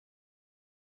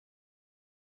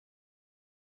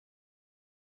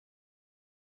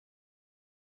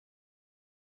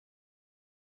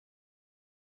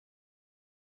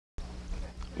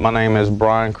My name is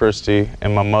Bryan Christy,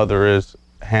 and my mother is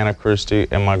Hanna Christy,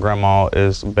 and my grandma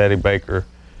is Betty Baker.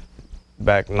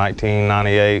 Back in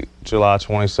 1998, July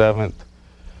 27th,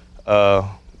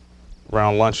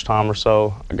 around lunchtime or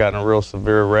so, I got in a real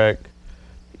severe wreck.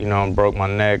 And broke my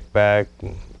neck, back,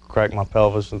 cracked my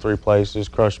pelvis in 3 places,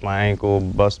 crushed my ankle,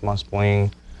 busted my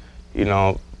spleen.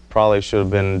 Probably should have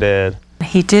been dead.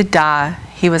 He did die.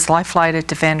 He was life-flighted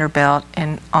to Vanderbilt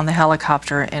and on the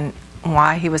helicopter, and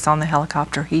while he was on the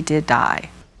helicopter, he did die.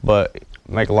 But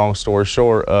make a long story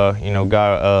short,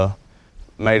 guy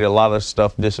made a lot of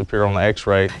stuff disappear on the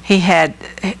x-ray. He had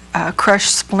a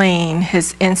crushed spleen,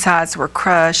 his insides were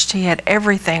crushed, he had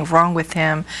everything wrong with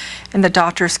him, and the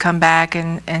doctors come back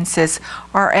and says,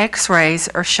 our x-rays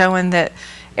are showing that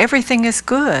everything is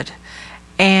good.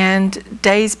 And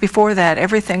days before that,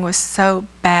 everything was so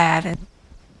bad. And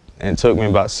it took me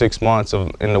about 6 months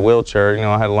in the wheelchair.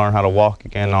 I had to learn how to walk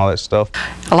again and all that stuff.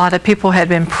 A lot of people had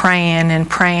been praying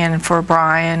for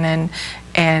Bryan,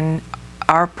 and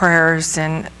our prayers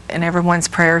and everyone's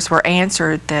prayers were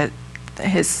answered that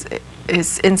his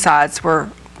insides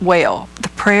were well. The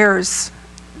prayers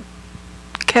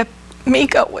kept me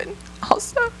going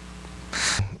also.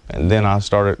 And then I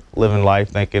started living life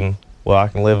thinking, well, I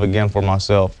can live again for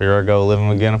myself. Here I go, living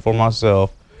again for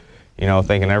myself.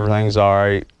 Thinking everything's all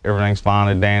right, everything's fine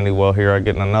and dandy. Well, here I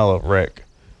get in another wreck,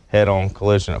 head-on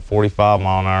collision at 45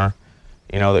 mile an hour,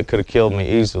 that could have killed me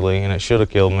easily, and it should have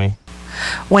killed me.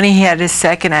 When he had his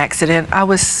second accident, I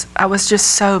was just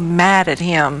so mad at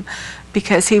him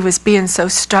because he was being so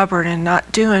stubborn and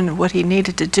not doing what he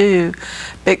needed to do.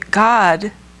 But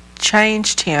God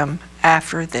changed him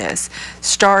after this.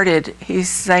 He's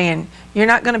saying, you're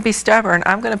not going to be stubborn,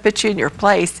 I'm going to put you in your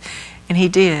place. And he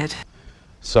did.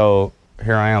 So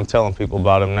here I am telling people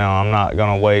about him now. I'm not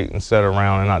going to wait and sit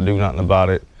around and not do nothing about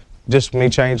it. Just me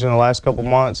changing the last couple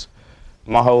months,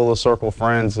 my whole little circle of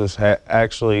friends has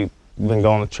actually been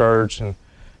going to church, and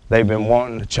they've been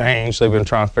wanting to change. They've been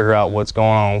trying to figure out what's going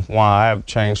on, why I have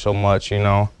changed so much.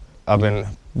 I've been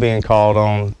being called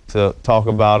on to talk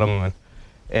about them,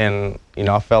 and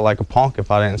I felt like a punk if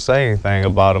I didn't say anything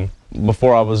about them.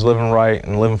 Before I was living right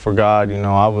and living for God,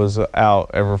 I was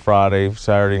out every Friday,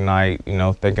 Saturday night,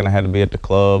 thinking I had to be at the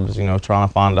clubs, trying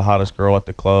to find the hottest girl at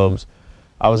the clubs.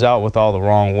 I was out with all the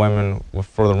wrong women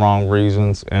for the wrong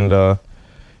reasons, and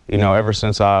ever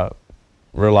since I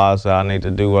realized that I need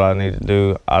to do what I need to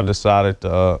do, I decided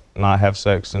to not have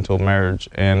sex until marriage.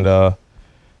 And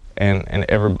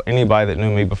anybody that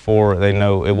knew me before, they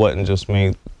know it wasn't just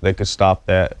me. They could stop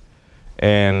that.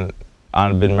 And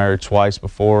I've been married twice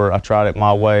before. I tried it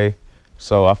my way,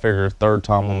 so I figured third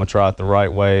time I'm gonna try it the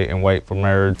right way and wait for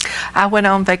marriage. I went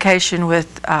on vacation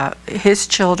with his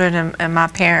children and my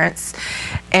parents,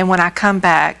 and when I come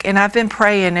back, and I've been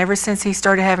praying ever since he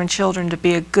started having children to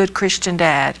be a good Christian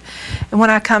dad, and when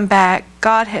I come back,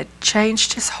 God had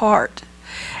changed his heart,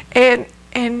 and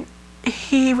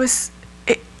he was,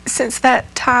 since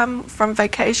that time from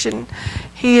vacation,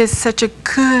 he is such a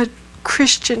good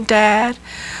Christian dad.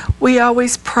 We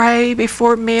always pray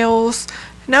before meals.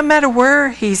 No matter where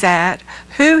he's at,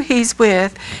 who he's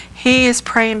with, he is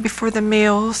praying before the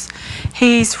meals.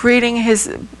 He's reading his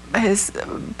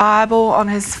Bible on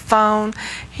his phone.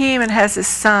 He even has his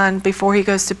son, before he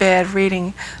goes to bed,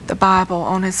 reading the Bible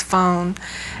on his phone.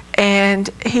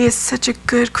 And he is such a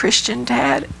good Christian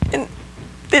dad. And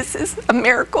this is a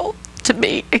miracle to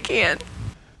me again.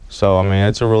 So,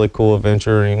 it's a really cool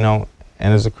adventure, and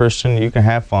as a Christian, you can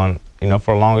have fun.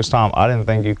 For the longest time, I didn't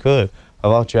think you could. I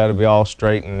thought you had to be all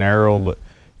straight and narrow, but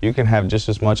you can have just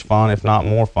as much fun, if not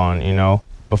more fun,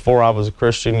 Before I was a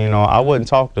Christian, I wouldn't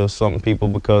talk to some people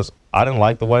because I didn't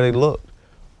like the way they looked.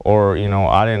 Or,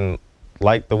 I didn't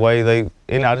like the way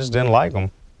I just didn't like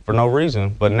them for no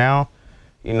reason. But now,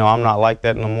 I'm not like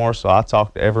that no more, so I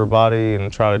talk to everybody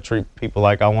and try to treat people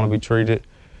like I want to be treated.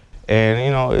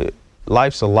 And,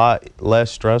 life's a lot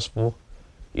less stressful,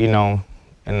 and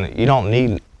you don't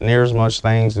need near as much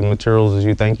things and materials as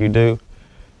you think you do.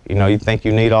 You think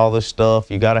you need all this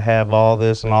stuff, you got to have all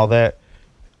this and all that,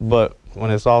 but when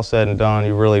it's all said and done,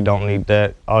 you really don't need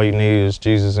that. All you need is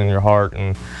Jesus in your heart.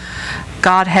 And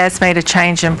God has made a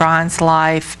change in Bryan's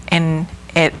life, and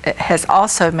it has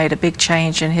also made a big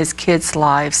change in his kids'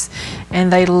 lives,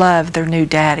 and they love their new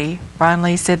daddy. Bryan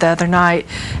Lee said the other night,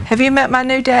 "Have you met my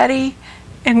new daddy?"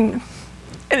 And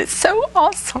it's so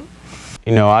awesome.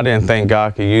 I didn't think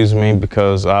God could use me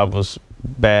because I was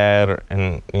bad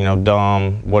and,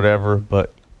 dumb, whatever,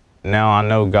 but now I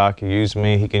know God can use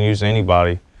me. He can use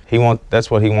anybody. That's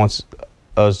what he wants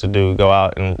us to do, go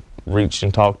out and reach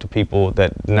and talk to people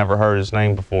that never heard his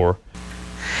name before.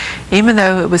 Even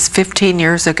though it was 15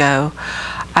 years ago,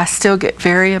 I still get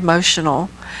very emotional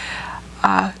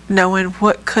knowing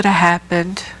what could have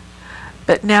happened.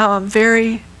 But now I'm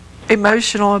very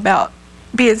emotional about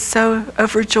being so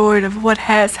overjoyed of what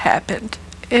has happened.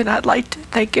 And I'd like to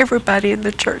thank everybody in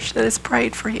the church that has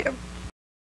prayed for him.